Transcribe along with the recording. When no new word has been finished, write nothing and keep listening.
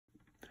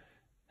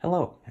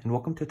Hello, and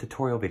welcome to a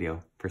tutorial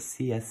video for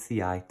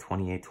CSCI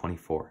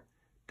 2824,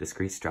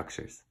 Discrete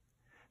Structures.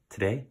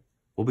 Today,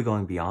 we'll be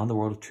going beyond the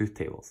world of truth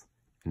tables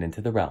and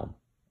into the realm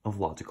of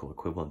logical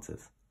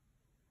equivalences.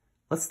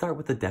 Let's start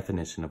with the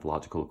definition of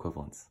logical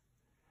equivalence.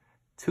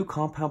 Two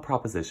compound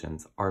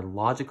propositions are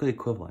logically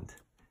equivalent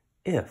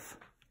if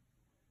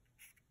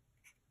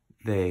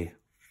they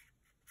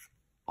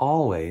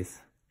always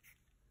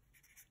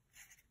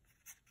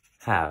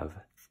have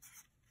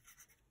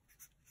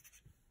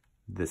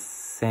the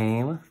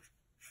same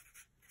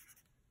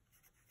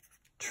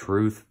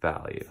truth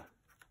value.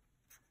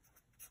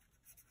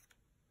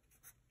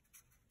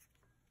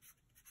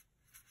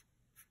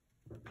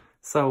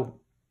 So,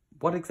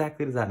 what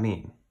exactly does that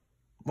mean?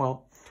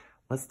 Well,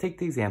 let's take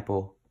the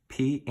example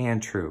P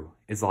and true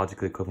is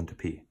logically equivalent to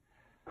P.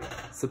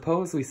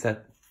 Suppose we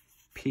set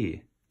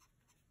P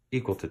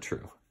equal to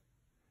true.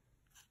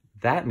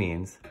 That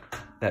means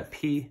that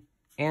P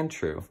and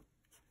true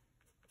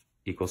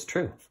equals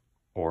true,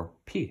 or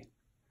P.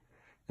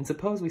 And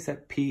suppose we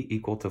set P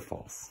equal to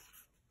false.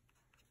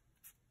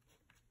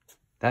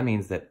 That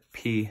means that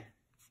P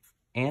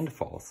and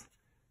false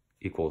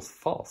equals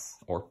false,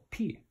 or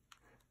P.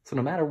 So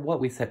no matter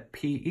what we set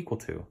P equal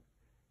to,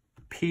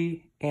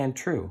 P and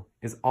true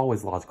is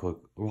always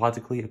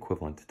logically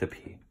equivalent to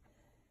P.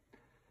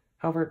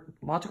 However,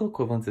 logical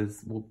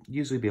equivalences will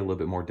usually be a little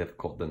bit more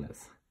difficult than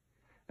this.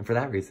 And for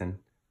that reason,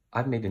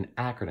 I've made an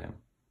acronym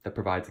that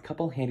provides a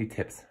couple handy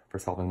tips for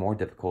solving more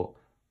difficult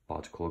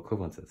logical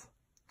equivalences.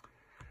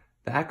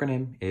 The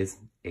acronym is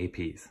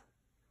APs.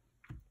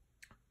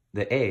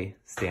 The A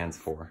stands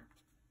for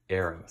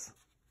arrows.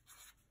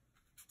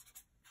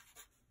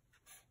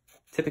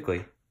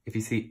 Typically, if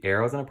you see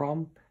arrows in a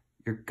problem,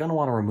 you're going to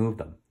want to remove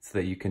them so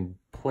that you can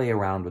play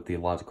around with the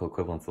logical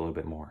equivalence a little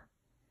bit more.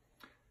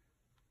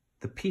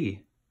 The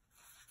P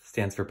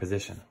stands for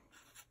position.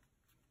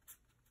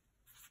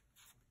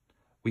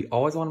 We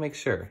always want to make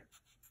sure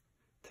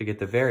to get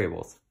the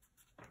variables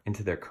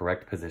into their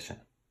correct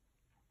position.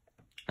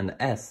 And the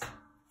S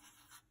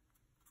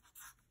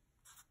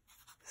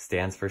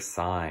stands for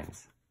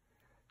signs.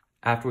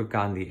 After we've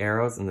gotten the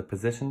arrows and the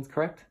positions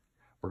correct,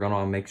 we're going to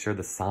want to make sure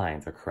the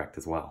signs are correct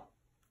as well.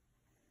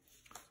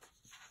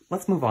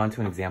 Let's move on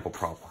to an example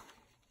problem.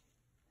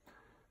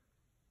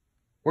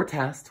 We're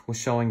tasked with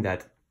showing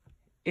that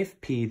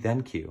if P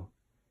then Q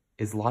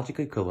is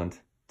logically equivalent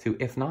to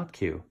if not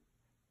Q,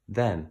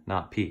 then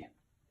not P.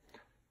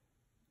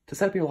 To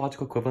set up your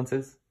logical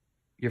equivalences,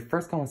 you're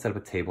first going to set up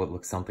a table that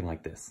looks something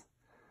like this.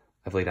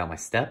 I've laid out my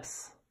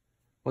steps,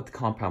 what the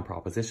compound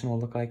proposition will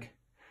look like,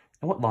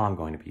 and what law I'm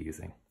going to be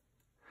using.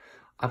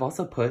 I've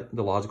also put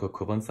the logical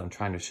equivalence I'm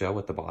trying to show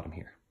at the bottom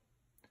here.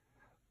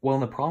 Well,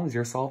 in the problems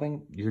you're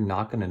solving, you're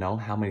not going to know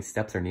how many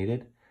steps are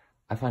needed.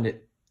 I find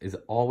it is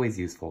always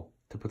useful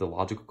to put the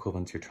logical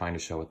equivalence you're trying to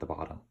show at the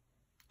bottom.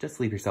 Just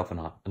leave yourself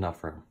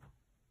enough room.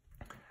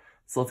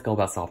 So let's go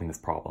about solving this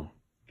problem.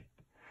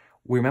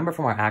 We remember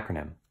from our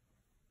acronym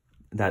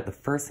that the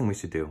first thing we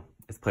should do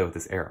is play with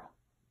this arrow,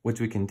 which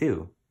we can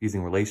do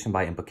using relation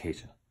by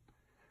implication.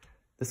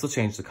 This will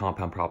change the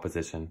compound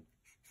proposition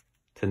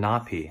to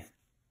not P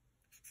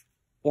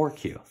or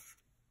Q.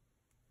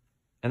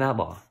 And that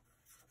law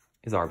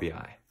is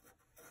RBI.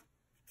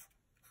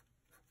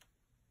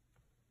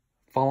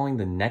 Following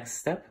the next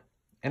step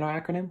in our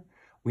acronym,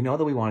 we know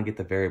that we want to get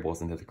the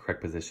variables into the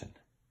correct position.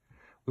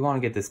 We want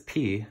to get this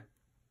P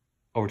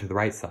over to the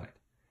right side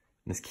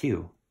and this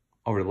Q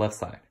over to the left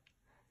side.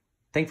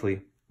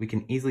 Thankfully, we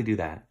can easily do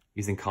that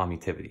using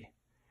commutativity.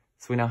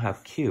 So we now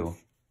have Q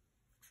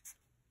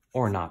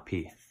or not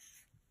P.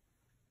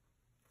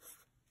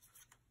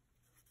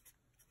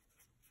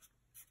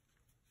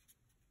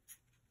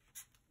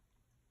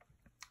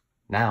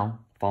 Now,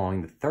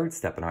 following the third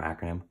step in our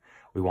acronym,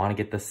 we want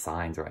to get the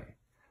signs right.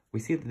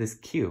 We see that this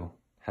Q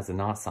has a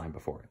not sign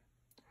before it.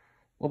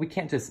 Well, we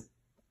can't just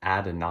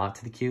add a not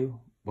to the Q.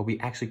 What we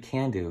actually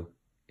can do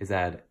is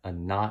add a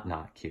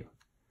not Q.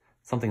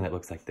 Something that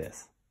looks like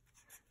this.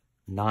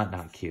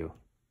 Not Q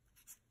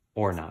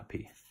or not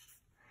P.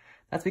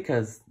 That's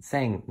because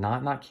saying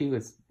not Q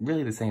is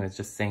really the same as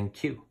just saying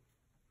Q.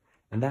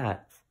 And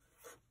that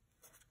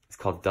is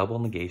called double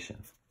negation.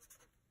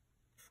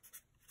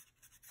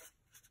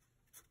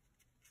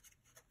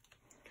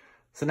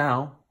 So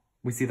now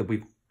we see that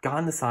we've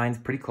gotten the signs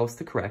pretty close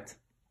to correct,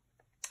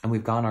 and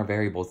we've gotten our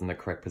variables in the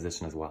correct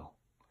position as well.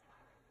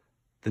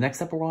 The next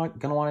step we're going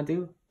to want to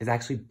do is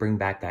actually bring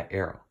back that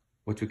arrow,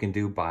 which we can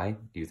do by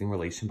using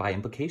relation by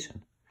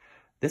implication.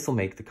 This will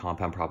make the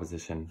compound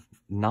proposition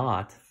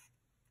not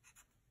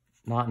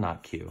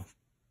Q.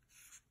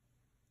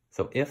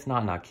 So if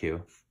not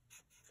Q,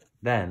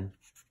 then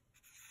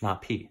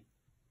not P.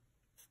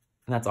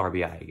 And that's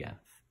RBI again.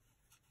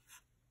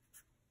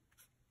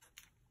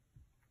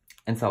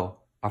 And so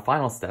our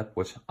final step,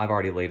 which I've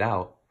already laid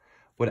out,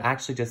 would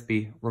actually just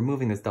be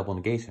removing this double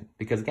negation.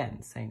 Because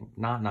again, saying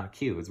not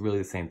Q is really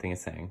the same thing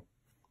as saying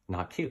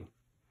not Q.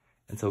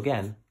 And so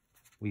again,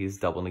 we use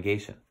double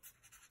negation.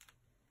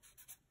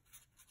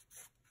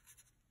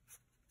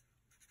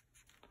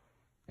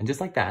 And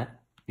just like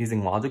that,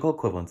 using logical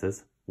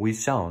equivalences, we've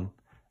shown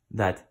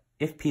that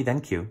if P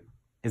then Q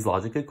is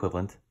logically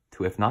equivalent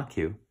to if not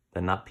Q,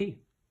 then not P.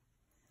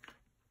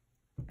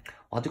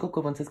 Logical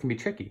equivalences can be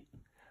tricky,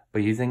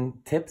 but using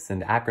tips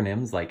and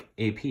acronyms like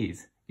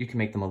APs, you can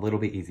make them a little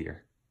bit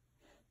easier.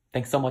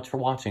 Thanks so much for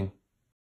watching.